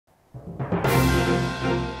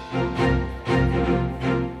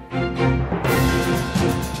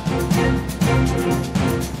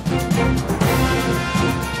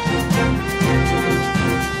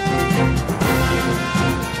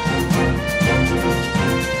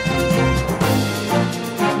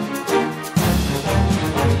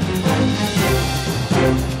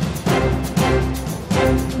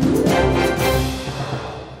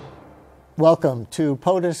Welcome to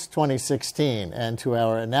POTUS 2016 and to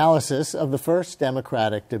our analysis of the first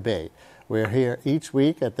Democratic debate. We're here each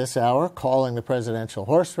week at this hour calling the presidential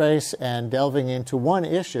horse race and delving into one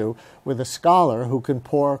issue with a scholar who can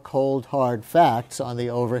pour cold, hard facts on the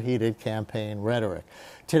overheated campaign rhetoric.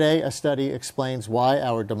 Today, a study explains why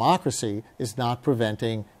our democracy is not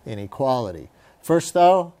preventing inequality. First,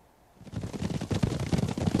 though,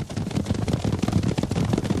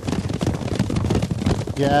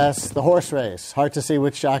 yes, the horse race. Hard to see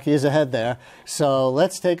which jockey is ahead there. So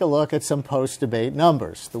let's take a look at some post-debate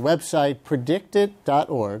numbers. The website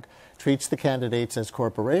predicted.org treats the candidates as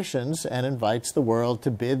corporations and invites the world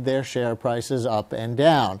to bid their share prices up and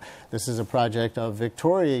down. This is a project of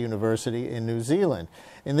Victoria University in New Zealand.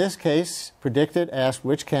 In this case, Predicted asked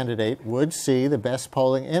which candidate would see the best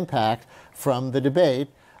polling impact from the debate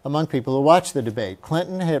among people who watched the debate.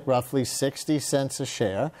 Clinton hit roughly 60 cents a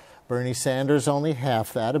share. Bernie Sanders only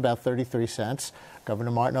half that, about 33 cents.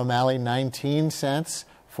 Governor Martin O'Malley, 19 cents.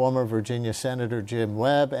 Former Virginia Senator Jim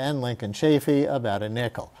Webb and Lincoln Chafee, about a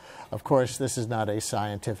nickel. Of course, this is not a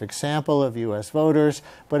scientific sample of U.S. voters,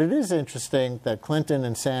 but it is interesting that Clinton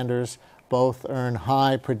and Sanders both earn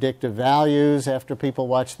high predictive values after people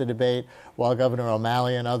watch the debate, while Governor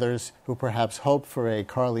O'Malley and others who perhaps hoped for a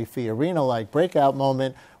Carly Fiorina-like breakout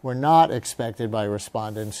moment were not expected by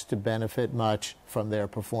respondents to benefit much from their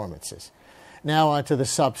performances. Now on to the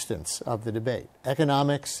substance of the debate.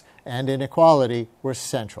 Economics and inequality were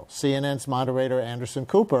central. CNN's moderator Anderson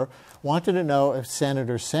Cooper wanted to know if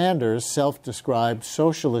Senator Sanders' self-described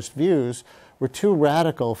socialist views were too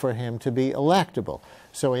radical for him to be electable.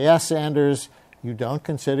 So he asked Sanders, "You don't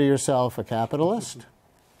consider yourself a capitalist?"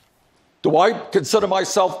 Do I consider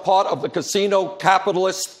myself part of the casino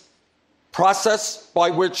capitalist process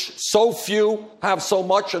by which so few have so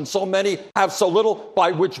much and so many have so little,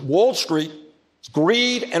 by which Wall Street's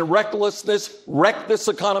greed and recklessness wreck this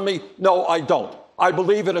economy? No, I don't. I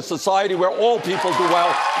believe in a society where all people do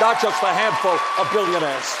well, not just a handful of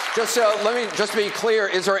billionaires. Let me just be clear.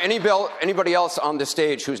 Is there anybody else on the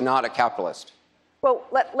stage who's not a capitalist? Well,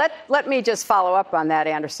 let me just follow up on that,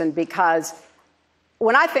 Anderson, because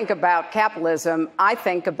when I think about capitalism, I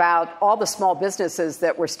think about all the small businesses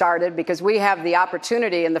that were started because we have the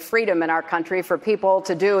opportunity and the freedom in our country for people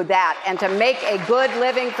to do that and to make a good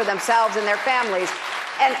living for themselves and their families.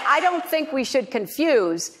 And I don't think we should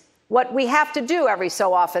confuse what we have to do every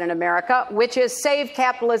so often in America, which is save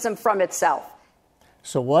capitalism from itself.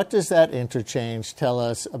 So what does that interchange tell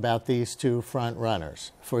us about these two front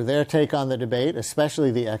runners? For their take on the debate, especially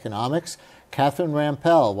the economics, Catherine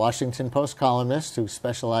Rampell, Washington Post columnist who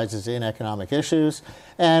specializes in economic issues,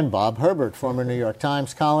 and Bob Herbert, former New York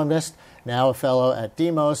Times columnist, now a fellow at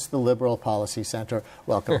Demos, the Liberal Policy Center.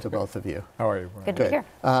 Welcome to both of you. How are you, Brian? Good to be here.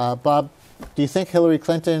 Bob, do you think Hillary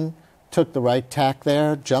Clinton took the right tack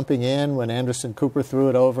there, jumping in when Anderson Cooper threw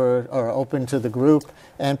it over or open to the group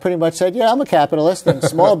and pretty much said, yeah, I'm a capitalist and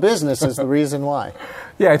small business is the reason why?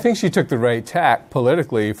 Yeah, I think she took the right tack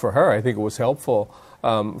politically for her. I think it was helpful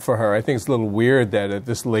for her. I think it's a little weird that at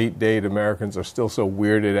this late date Americans are still so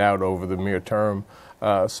weirded out over the mere term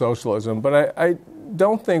socialism. But I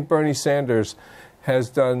don't think Bernie Sanders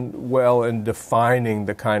has done well in defining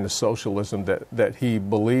the kind of socialism that he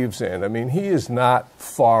believes in. I mean, he is not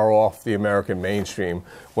far off the American mainstream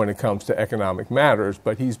when it comes to economic matters,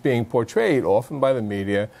 but he's being portrayed often by the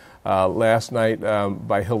media, last night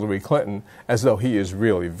by Hillary Clinton, as though he is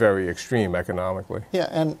really very extreme economically. Yeah,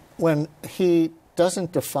 and when he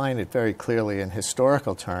doesn't define it very clearly in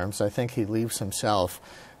historical terms, I think he leaves himself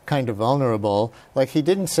kind of vulnerable. Like, he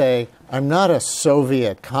didn't say, I'm not a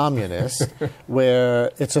Soviet communist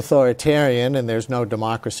where it's authoritarian and there's no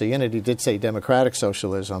democracy in it. He did say democratic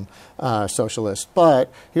socialism, socialist.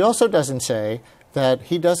 But he also doesn't say that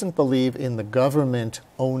he doesn't believe in the government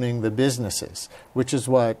owning the businesses, which is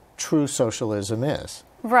what true socialism is.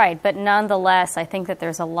 Right, but nonetheless, I think that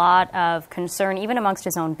there's a lot of concern, even amongst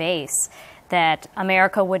his own base, that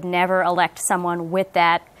America would never elect someone with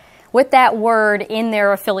that word in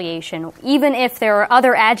their affiliation, even if there are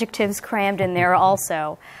other adjectives crammed in there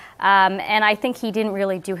also. And I think he didn't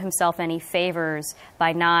really do himself any favors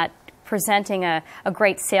by not presenting a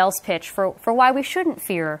great sales pitch for why we shouldn't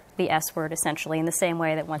fear the S word, essentially, in the same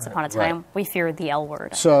way that once upon a time we feared the L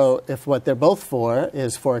word. So if what they're both for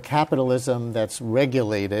is for a capitalism that's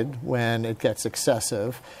regulated when it gets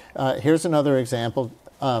excessive, here's another example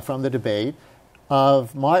from the debate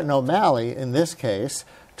of Martin O'Malley, in this case,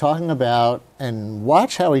 talking about, and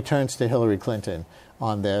watch how he turns to Hillary Clinton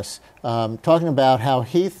on this, talking about how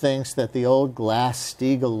he thinks that the old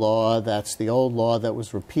Glass-Steagall law, that's the old law that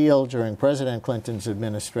was repealed during President Clinton's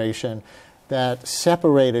administration, that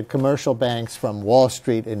separated commercial banks from Wall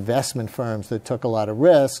Street investment firms that took a lot of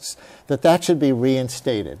risks, that should be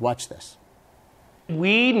reinstated. Watch this.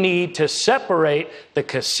 We need to separate the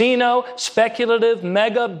casino, speculative,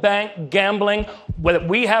 mega bank gambling that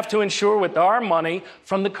we have to ensure with our money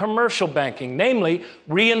from the commercial banking, namely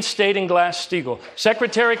reinstating Glass-Steagall.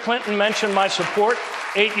 Secretary Clinton mentioned my support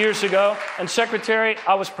 8 years ago, and Secretary,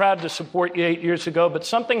 I was proud to support you 8 years ago, but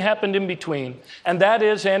something happened in between, and that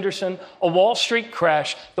is, Anderson, a Wall Street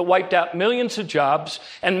crash that wiped out millions of jobs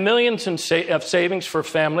and millions of savings for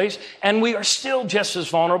families, and we are still just as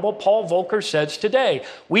vulnerable, Paul Volcker says today.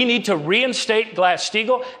 We need to reinstate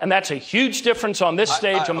Glass-Steagall, and that's a huge difference on this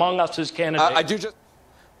stage among us as candidates. I do just.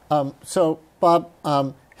 So, Bob,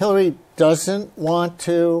 Hillary doesn't want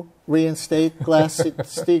to reinstate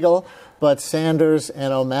Glass-Steagall, but Sanders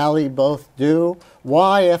and O'Malley both do.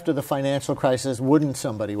 Why, after the financial crisis, wouldn't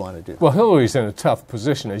somebody want to do that? Well, Hillary's in a tough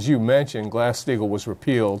position. As you mentioned, Glass-Steagall was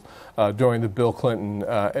repealed during the Bill Clinton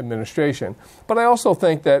administration. But I also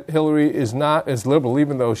think that Hillary is not as liberal,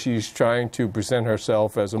 even though she's trying to present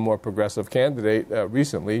herself as a more progressive candidate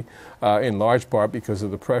recently, in large part because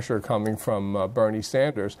of the pressure coming from Bernie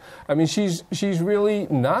Sanders. I mean, she's really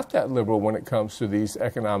not that liberal when it comes to these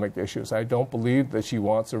economic issues. I don't believe that she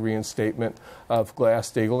wants a reinstatement of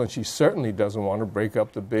Glass-Steagall, and she certainly doesn't want to break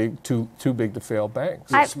up the too big to fail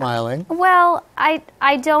banks. You're smiling. Well,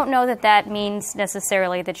 I don't know that means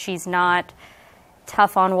necessarily that she's not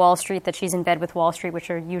tough on Wall Street, that she's in bed with Wall Street, which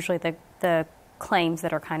are usually the claims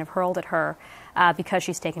that are kind of hurled at her, because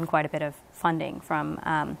she's taken quite a bit of funding from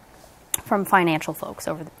financial folks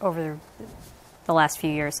over the last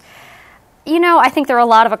few years. You know, I think there are a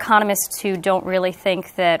lot of economists who don't really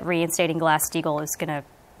think that reinstating Glass-Steagall is going to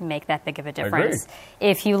make that big of a difference.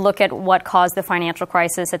 If you look at what caused the financial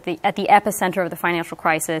crisis, at the epicenter of the financial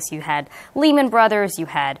crisis, you had Lehman Brothers, you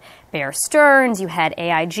had Bear Stearns, you had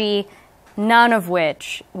AIG, none of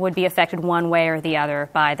which would be affected one way or the other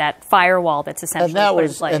by that firewall that's essentially put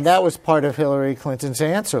in place. And that was part of Hillary Clinton's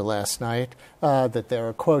answer last night, that there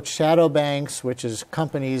are, quote, shadow banks, which is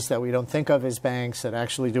companies that we don't think of as banks that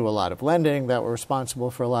actually do a lot of lending, that were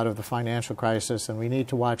responsible for a lot of the financial crisis, and we need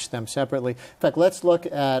to watch them separately. In fact, let's look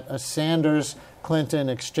at a Sanders-Clinton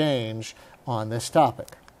exchange on this topic.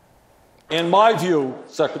 In my view,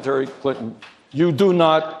 Secretary Clinton,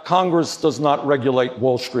 Congress does not regulate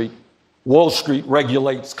Wall Street. Wall Street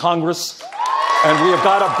regulates Congress, and we have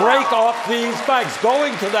got to break off these banks.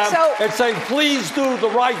 Going to them and saying, please do the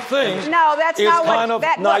right thing, no, that's is not kind of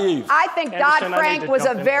naive. Look, I think Dodd-Frank was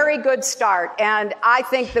a very good start, and I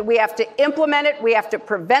think that we have to implement it. We have to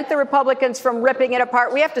prevent the Republicans from ripping it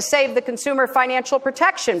apart. We have to save the Consumer Financial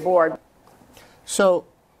Protection Board. So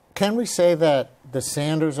can we say that the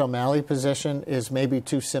Sanders-O'Malley position is maybe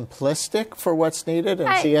too simplistic for what's needed,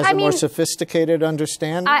 and she has a more sophisticated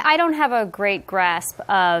understanding? I don't have a great grasp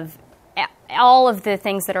of all of the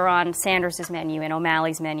things that are on Sanders' menu and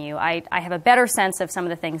O'Malley's menu. I have a better sense of some of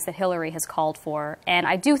the things that Hillary has called for, and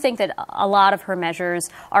I do think that a lot of her measures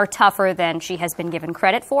are tougher than she has been given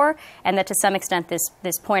credit for, and that to some extent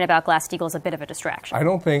this point about Glass-Steagall is a bit of a distraction. I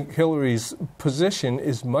don't think Hillary's position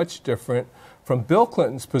is much different from Bill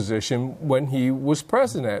Clinton's position when he was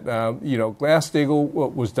president.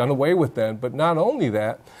 Glass-Steagall was done away with then, but not only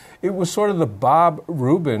that, it was sort of the Bob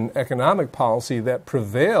Rubin economic policy that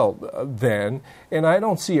prevailed then, and I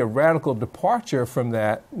don't see a radical departure from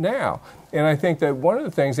that now. And I think that one of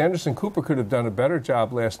the things, Anderson Cooper could have done a better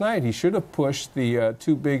job last night. He should have pushed the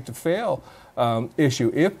too big to fail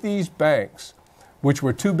issue. If these banks, which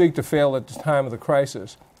were too big to fail at the time of the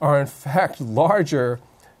crisis, are in fact larger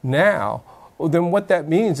now, then what that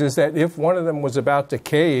means is that if one of them was about to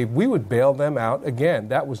cave, we would bail them out again.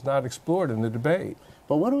 That was not explored in the debate.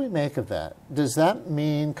 But what do we make of that? Does that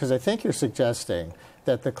mean, because I think you're suggesting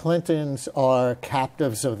that the Clintons are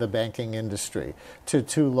captives of the banking industry to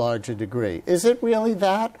too large a degree. Is it really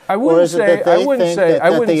that? I wouldn't say. I wouldn't say.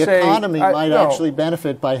 That the economy might actually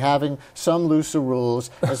benefit by having some looser rules,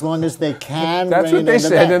 as long as they can. That's what they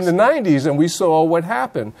said in the 90s, and we saw what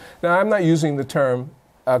happened. Now, I'm not using the term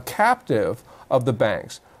captive of the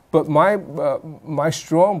banks. But my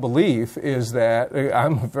strong belief is that,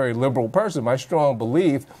 I'm a very liberal person, my strong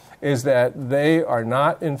belief is that they are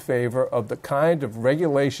not in favor of the kind of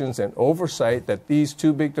regulations and oversight that these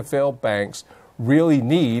too big to fail banks really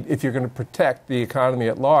need if you're going to protect the economy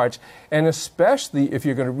at large, and especially if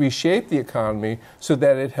you're going to reshape the economy so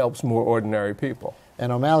that it helps more ordinary people.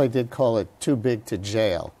 And O'Malley did call it too big to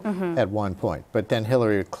jail at one point. But then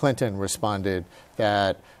Hillary Clinton responded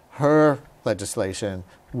that her legislation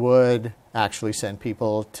would actually send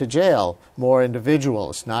people to jail, more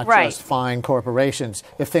individuals, not just fine corporations,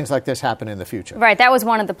 if things like this happen in the future. Right. That was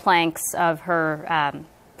one of the planks of her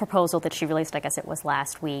proposal that she released, I guess it was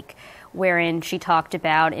last week, wherein she talked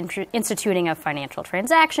about instituting a financial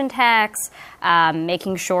transaction tax,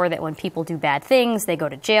 making sure that when people do bad things, they go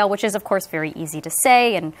to jail, which is, of course, very easy to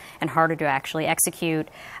say and harder to actually execute.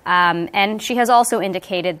 And she has also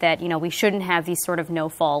indicated that, we shouldn't have these sort of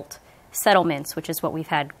no-fault settlements, which is what we've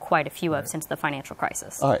had quite a few of since the financial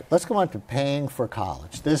crisis. All right, let's go on to paying for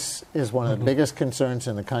college. This is one of the biggest concerns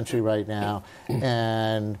in the country right now.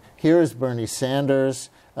 And here is Bernie Sanders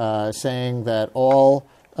saying that all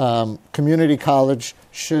community college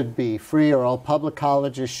should be free, or all public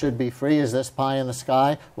colleges should be free. Is this pie in the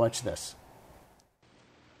sky? Watch this.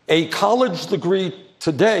 A college degree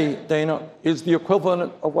today, Dana, is the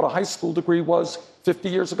equivalent of what a high school degree was 50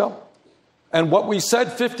 years ago. And what we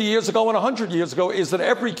said 50 years ago and 100 years ago is that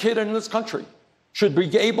every kid in this country should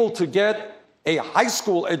be able to get a high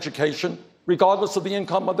school education regardless of the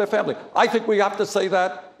income of their family. I think we have to say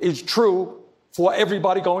that is true for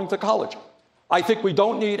everybody going to college. I think we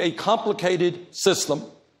don't need a complicated system,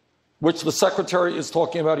 which the secretary is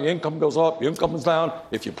talking about. Your income goes up, your income is down.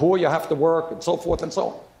 If you're poor, you have to work, and so forth and so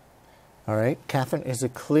on. All right. Catherine, is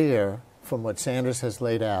it clear from what Sanders has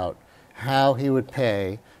laid out how he would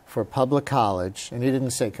pay for public college, and he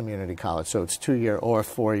didn't say community college, so it's 2-year or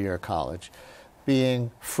 4-year college,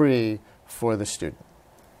 being free for the student?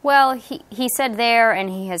 Well, he said there, and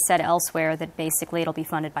he has said elsewhere, that basically it'll be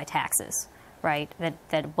funded by taxes, right?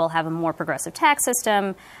 That we'll have a more progressive tax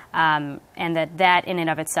system, and that in and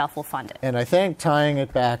of itself will fund it. And I think, tying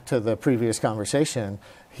it back to the previous conversation,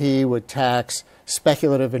 he would tax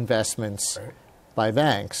speculative investments by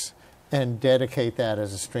banks and dedicate that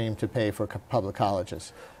as a stream to pay for public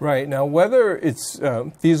colleges. Right. Now, whether it's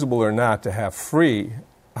feasible or not to have free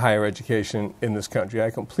higher education in this country, I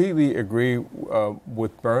completely agree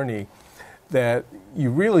with Bernie that you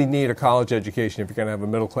really need a college education if you're going to have a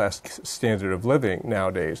middle-class standard of living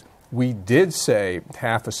nowadays. We did say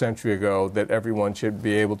half a century ago that everyone should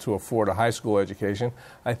be able to afford a high school education.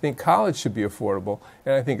 I think college should be affordable,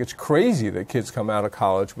 and I think it's crazy that kids come out of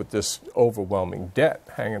college with this overwhelming debt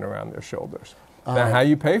hanging around their shoulders. Now, how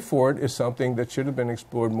you pay for it is something that should have been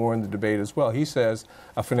explored more in the debate as well. He says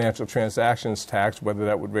a financial transactions tax, whether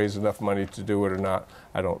that would raise enough money to do it or not,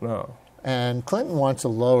 I don't know. And Clinton wants a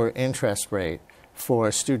lower interest rate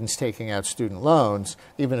for students taking out student loans,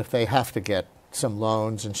 even if they have to get some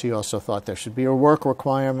loans, and she also thought there should be a work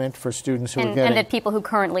requirement for students who are getting... And that people who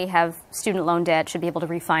currently have student loan debt should be able to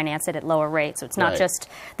refinance it at lower rates. So it's not just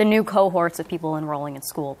the new cohorts of people enrolling in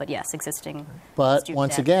school, but yes, existing But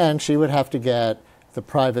once again, she would have to get the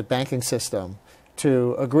private banking system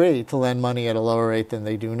to agree to lend money at a lower rate than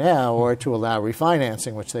they do now, or to allow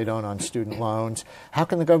refinancing, which they don't on student loans. How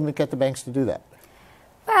can the government get the banks to do that?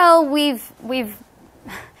 Well, we've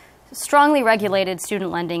strongly regulated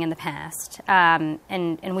student lending in the past,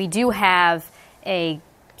 and we do have a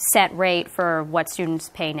set rate for what students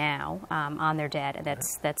pay now on their debt. And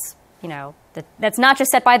that's not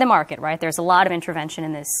just set by the market, right? There's a lot of intervention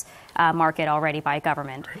in this market already by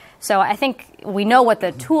government. So I think we know what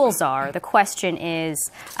the tools are. The question is,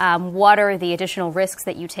 what are the additional risks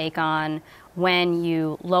that you take on when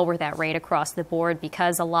you lower that rate across the board?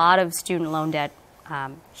 Because a lot of student loan debt,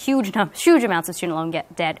 huge amounts of student loan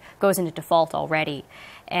debt goes into default already.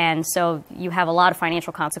 And so you have a lot of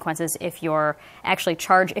financial consequences if you're actually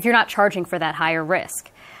if you're not charging for that higher risk.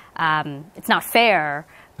 It's not fair,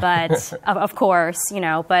 but of course,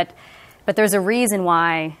 but there's a reason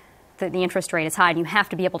why the interest rate is high, and you have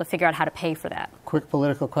to be able to figure out how to pay for that. Quick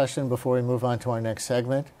political question before we move on to our next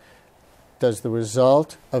segment. Does the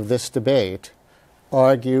result of this debate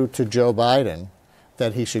argue to Joe Biden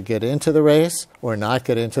that he should get into the race or not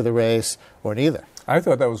get into the race, or neither? I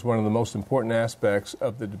thought that was one of the most important aspects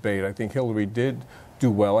of the debate. I think Hillary did do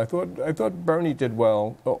well. I thought Bernie did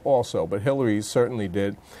well also, but Hillary certainly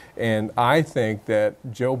did. And I think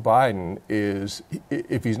that Joe Biden is,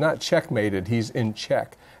 if he's not checkmated, he's in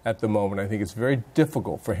check at the moment. I think it's very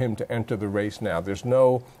difficult for him to enter the race now. There's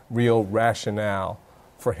no real rationale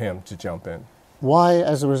for him to jump in. Why,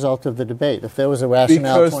 as a result of the debate? If there was a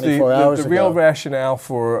rationale 24 hours ago. The real rationale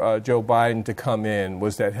for Joe Biden to come in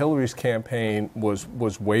was that Hillary's campaign was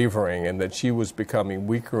wavering, and that she was becoming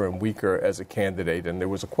weaker and weaker as a candidate, and there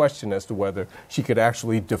was a question as to whether she could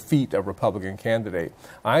actually defeat a Republican candidate.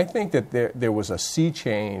 I think that there was a sea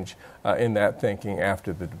change in that thinking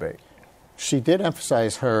after the debate. She did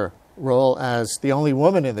emphasize her role as the only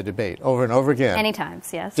woman in the debate over and over again. Many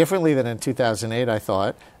times, yes. Differently than in 2008, I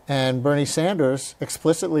thought. And Bernie Sanders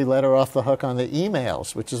explicitly let her off the hook on the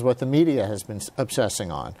emails, which is what the media has been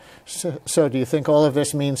obsessing on. So do you think all of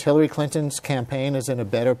this means Hillary Clinton's campaign is in a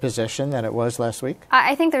better position than it was last week?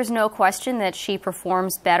 I think there's no question that she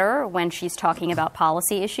performs better when she's talking about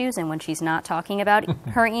policy issues and when she's not talking about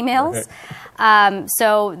her emails. Right.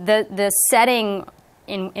 So the setting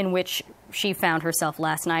in which she found herself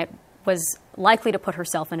last night was likely to put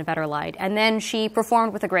herself in a better light. And then she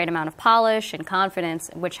performed with a great amount of polish and confidence,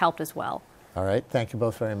 which helped as well. All right. Thank you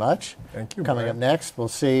both very much. Thank you. Coming Brian. up next, we'll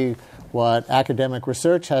see what academic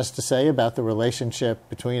research has to say about the relationship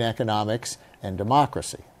between economics and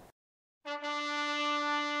democracy.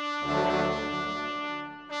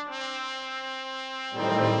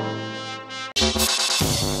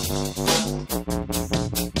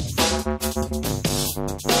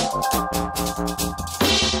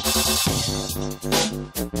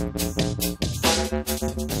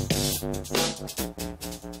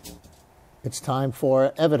 It's time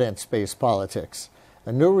for evidence-based politics.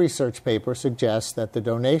 A new research paper suggests that the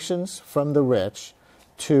donations from the rich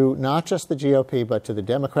to not just the GOP but to the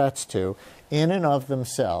Democrats too, in and of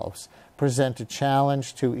themselves, present a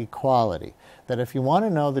challenge to equality. That if you want to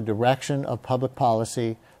know the direction of public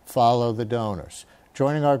policy, follow the donors.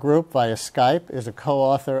 Joining our group via Skype is a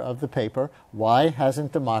co-author of the paper, Why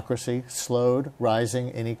Hasn't Democracy Slowed Rising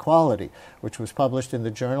Inequality?, which was published in the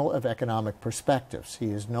Journal of Economic Perspectives.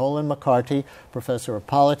 He is Nolan McCarty, professor of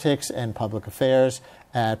politics and public affairs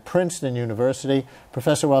at Princeton University.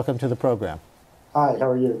 Professor, welcome to the program. Hi,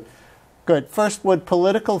 how are you? Good. First, would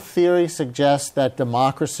political theory suggest that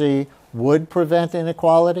democracy would prevent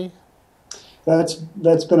inequality?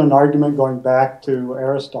 That's been an argument going back to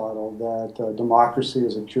Aristotle, that democracy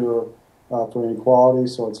is a cure for inequality.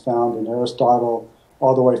 So it's found in Aristotle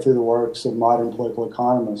all the way through the works of modern political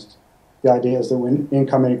economists. The idea is that when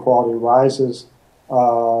income inequality rises,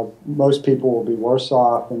 most people will be worse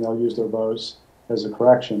off and they'll use their votes as a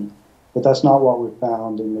correction. But that's not what we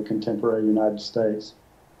found in the contemporary United States.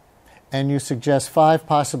 And you suggest 5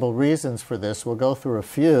 possible reasons for this. We'll go through a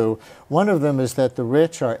few. One of them is that the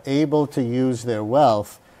rich are able to use their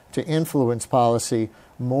wealth to influence policy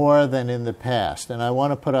more than in the past. And I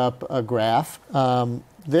want to put up a graph.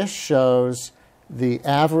 This shows the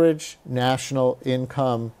average national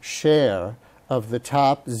income share of the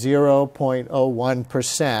top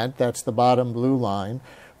 0.01%, that's the bottom blue line,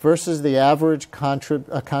 versus the average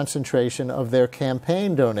concentration of their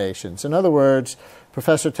campaign donations. In other words,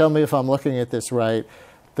 Professor, tell me if I'm looking at this right.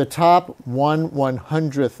 The top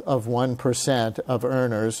 1/100th of 1% of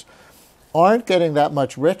earners aren't getting that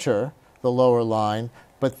much richer, the lower line,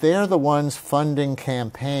 but they're the ones funding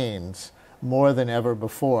campaigns more than ever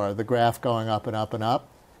before, the graph going up and up and up.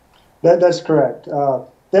 That's correct.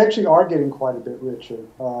 They actually are getting quite a bit richer.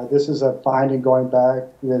 This is a finding going back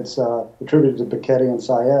that's attributed to Piketty and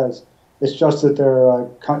Saez. It's just that their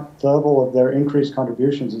level of their increased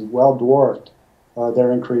contributions is well dwarfed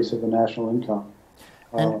their increase of the national income.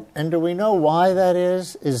 And do we know why that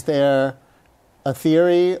is? Is there a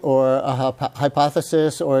theory or a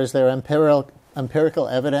hypothesis, or is there empirical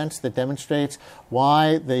evidence that demonstrates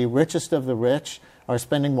why the richest of the rich are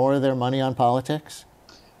spending more of their money on politics?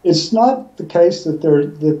 It's not the case that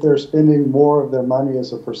they're spending more of their money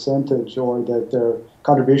as a percentage, or that their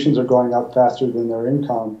contributions are going up faster than their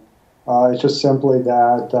income. It's just simply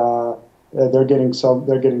that they're getting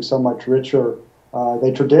so much richer.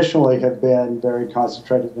 They traditionally have been very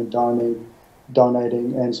concentrated in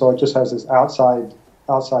donating, and so it just has this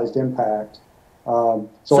outsized impact. So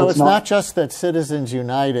it's not just that Citizens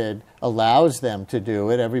United allows them to do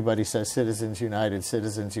it. Everybody says Citizens United,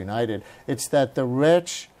 Citizens United. It's that the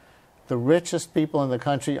richest people in the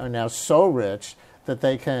country are now so rich that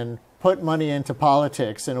they can put money into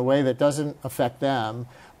politics in a way that doesn't affect them,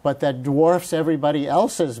 but that dwarfs everybody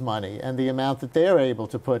else's money and the amount that they're able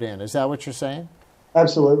to put in. Is that what you're saying?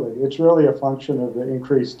 Absolutely. It's really a function of the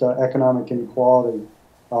increased economic inequality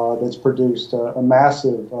that's produced a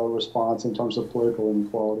massive response in terms of political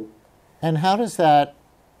inequality. And how does that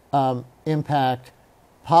impact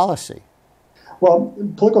policy? Well,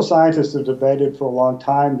 political scientists have debated for a long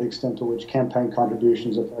time the extent to which campaign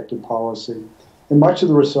contributions affected policy. And much of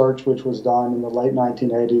the research which was done in the late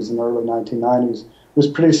 1980s and early 1990s was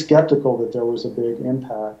pretty skeptical that there was a big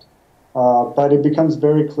impact. But it becomes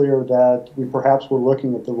very clear that we perhaps were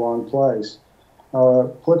looking at the wrong place.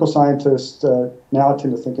 Political scientists now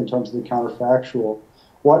tend to think in terms of the counterfactual.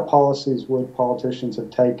 What policies would politicians have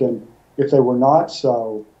taken if they were not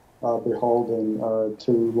so beholden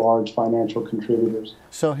to large financial contributors?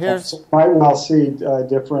 So here's... might well see a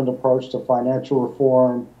different approach to financial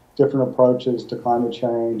reform, different approaches to climate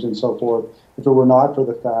change and so forth, if it were not for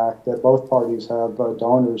the fact that both parties have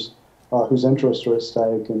donors whose interests are at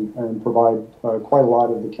stake and provide quite a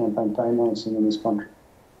lot of the campaign financing in this country.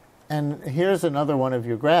 And here's another one of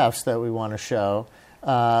your graphs that we want to show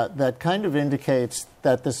that kind of indicates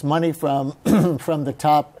that this money from from the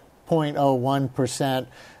top 0.01%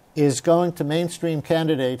 is going to mainstream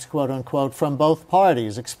candidates, quote unquote, from both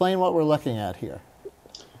parties. Explain what we're looking at here.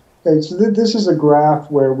 Okay, so this is a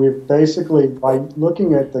graph where we've basically, by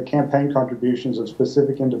looking at the campaign contributions of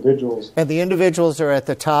specific individuals. And the individuals are at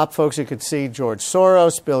the top. Folks, you could see George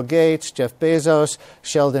Soros, Bill Gates, Jeff Bezos,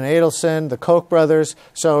 Sheldon Adelson, the Koch brothers.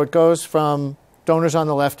 So it goes from donors on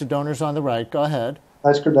the left to donors on the right. Go ahead.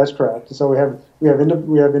 That's correct. So we have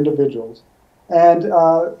individuals. And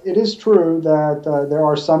it is true that there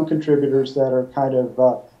are some contributors that are kind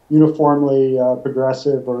of uniformly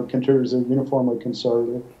progressive or contributors that are uniformly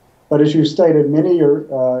conservative. But as you stated, many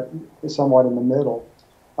are somewhat in the middle.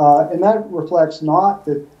 And that reflects not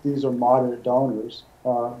that these are moderate donors,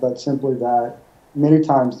 but simply that many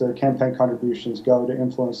times their campaign contributions go to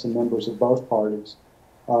influence the members of both parties.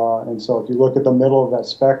 And so if you look at the middle of that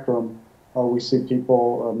spectrum, we see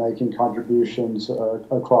people making contributions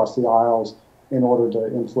across the aisles in order to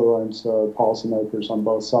influence policymakers on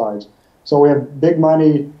both sides. So we have big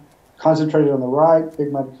money concentrated on the right,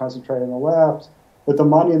 big money concentrated on the left. But the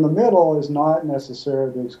money in the middle is not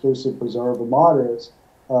necessarily the exclusive preserve of moderates.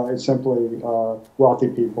 It's simply wealthy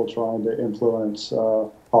people trying to influence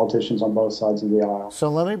politicians on both sides of the aisle. So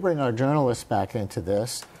let me bring our journalists back into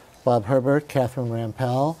this. Bob Herbert, Catherine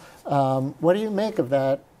Rampell. What do you make of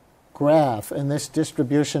that graph and this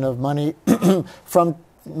distribution of money from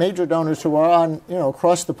major donors who are on,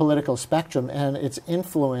 across the political spectrum and its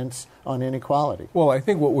influence on inequality? Well, I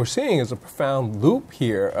think what we're seeing is a profound loop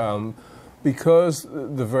here. Because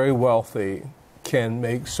the very wealthy can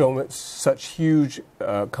make such huge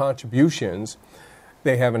contributions,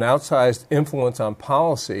 they have an outsized influence on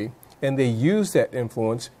policy, and they use that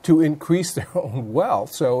influence to increase their own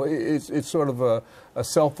wealth. So it's sort of a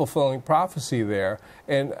self-fulfilling prophecy there.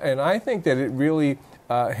 And I think that it really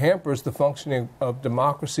hampers the functioning of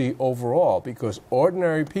democracy overall, because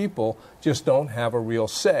ordinary people just don't have a real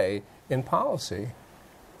say in policy.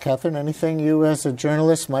 Catherine, anything you as a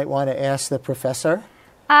journalist might want to ask the professor?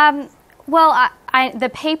 Well, the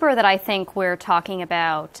paper that I think we're talking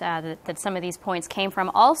about, that some of these points came from,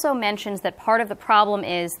 also mentions that part of the problem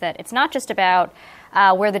is that it's not just about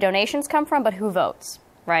where the donations come from, but who votes,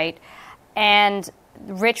 right? And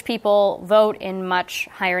rich people vote in much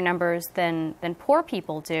higher numbers than poor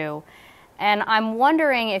people do. And I'm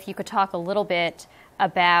wondering if you could talk a little bit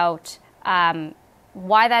about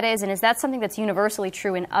why that is, and is that something that's universally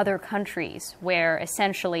true in other countries where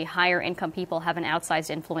essentially higher income people have an outsized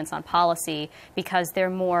influence on policy because they're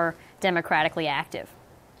more democratically active?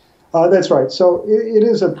 That's right. So it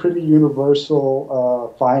is a pretty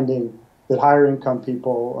universal finding that higher income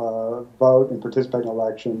people vote and participate in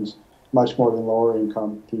elections much more than lower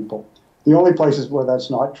income people. The only places where that's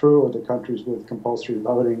not true are the countries with compulsory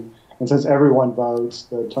voting. And since everyone votes,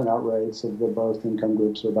 the turnout rates of both income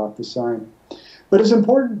groups are about the same. But it's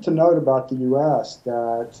important to note about the U.S.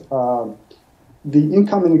 that the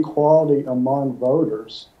income inequality among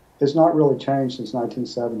voters has not really changed since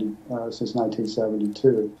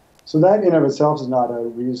 1972. So that in and of itself is not a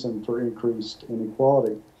reason for increased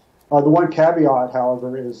inequality. The one caveat,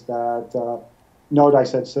 however, is that, note I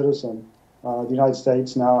said citizen, the United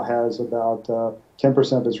States now has about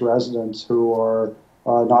 10% of its residents who are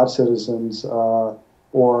not citizens or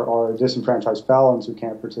are disenfranchised felons who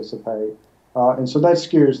can't participate. And so that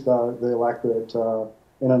skews the electorate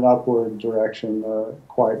in an upward direction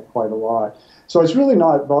quite a lot. So it's really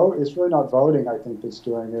not voting, I think, that's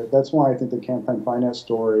doing it. That's why I think the campaign finance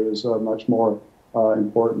story is much more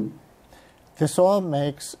important. This all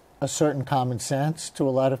makes a certain common sense to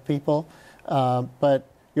a lot of people, but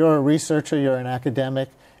you're a researcher, you're an academic.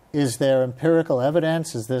 Is there empirical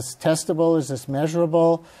evidence? Is this testable? Is this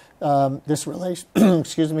measurable? This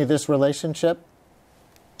relationship?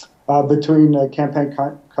 Between campaign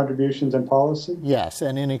contributions and policy? Yes,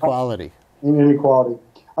 and inequality. Inequality.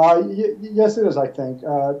 Yes, it is, I think.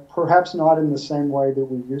 Perhaps not in the same way that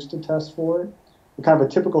we used to test for it. Kind of a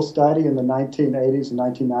typical study in the 1980s and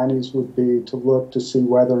 1990s would be to look to see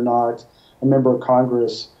whether or not a member of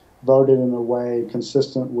Congress voted in a way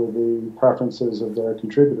consistent with the preferences of their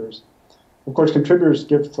contributors. Of course, contributors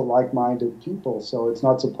give to like-minded people, so it's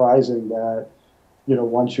not surprising that,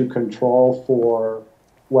 once you control for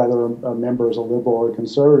whether a member is a liberal or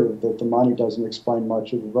conservative, that the money doesn't explain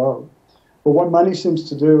much of the vote. But what money seems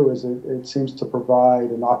to do is it seems to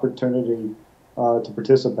provide an opportunity to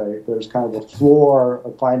participate. There's kind of a floor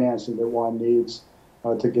of financing that one needs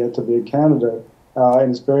to get to be a candidate. And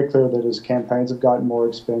it's very clear that as campaigns have gotten more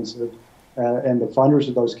expensive and the funders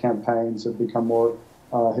of those campaigns have become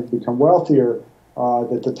wealthier,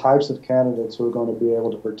 that the types of candidates who are going to be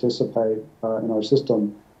able to participate in our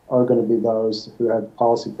system are going to be those who have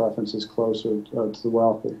policy preferences closer to the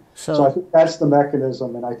wealthy. So I think that's the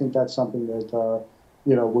mechanism, and I think that's something that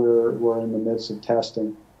we're in the midst of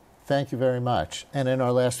testing. Thank you very much. And in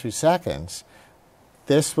our last few seconds,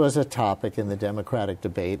 this was a topic in the Democratic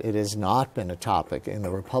debate. It has not been a topic in the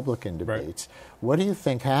Republican debates. Right. What do you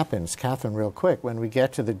think happens, Catherine, real quick, when we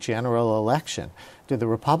get to the general election? Do the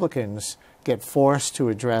Republicans get forced to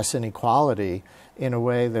address inequality in a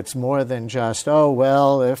way that's more than just, oh,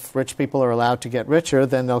 well, if rich people are allowed to get richer,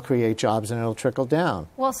 then they'll create jobs and it'll trickle down?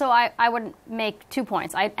 Well, so I would make 2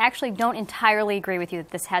 points. I actually don't entirely agree with you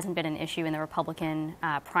that this hasn't been an issue in the Republican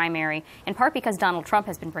primary, in part because Donald Trump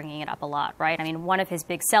has been bringing it up a lot, right? I mean, one of his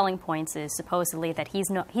big selling points is supposedly that he's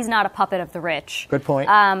not a puppet of the rich. Good point.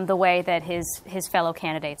 The way that his fellow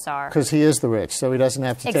candidates are. Because he is the rich, so he doesn't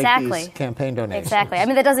have to take these campaign donations. Exactly. I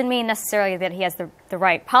mean, that doesn't mean necessarily that he has the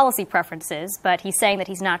right policy preferences, but he's saying that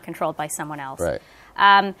he's not controlled by someone else.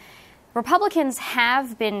 Right. Republicans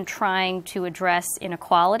have been trying to address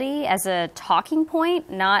inequality as a talking point,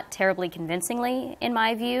 not terribly convincingly, in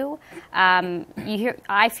my view.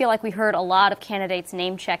 I feel like we heard a lot of candidates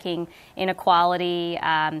name-checking inequality,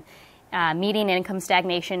 median income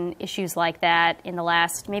stagnation, issues like that in the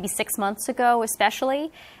last maybe 6 months ago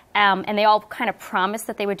especially. And they all kind of promised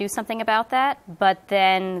that they would do something about that, but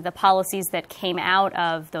then the policies that came out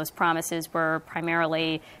of those promises were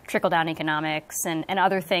primarily trickle-down economics and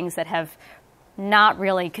other things that have not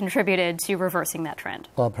really contributed to reversing that trend.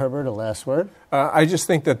 Bob Herbert, a last word? I just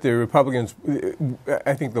think that the Republicans,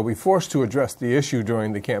 I think they'll be forced to address the issue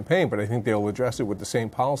during the campaign, but I think they'll address it with the same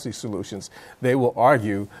policy solutions. They will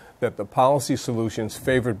argue that the policy solutions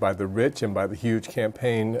favored by the rich and by the huge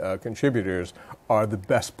campaign contributors are the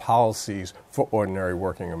best policies for ordinary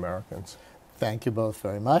working Americans. Thank you both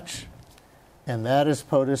very much. And that is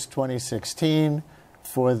POTUS 2016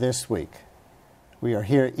 for this week. We are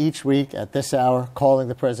here each week at this hour calling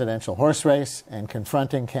the presidential horse race and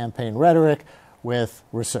confronting campaign rhetoric with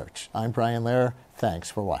research. I'm Brian Lehrer.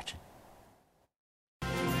 Thanks for watching.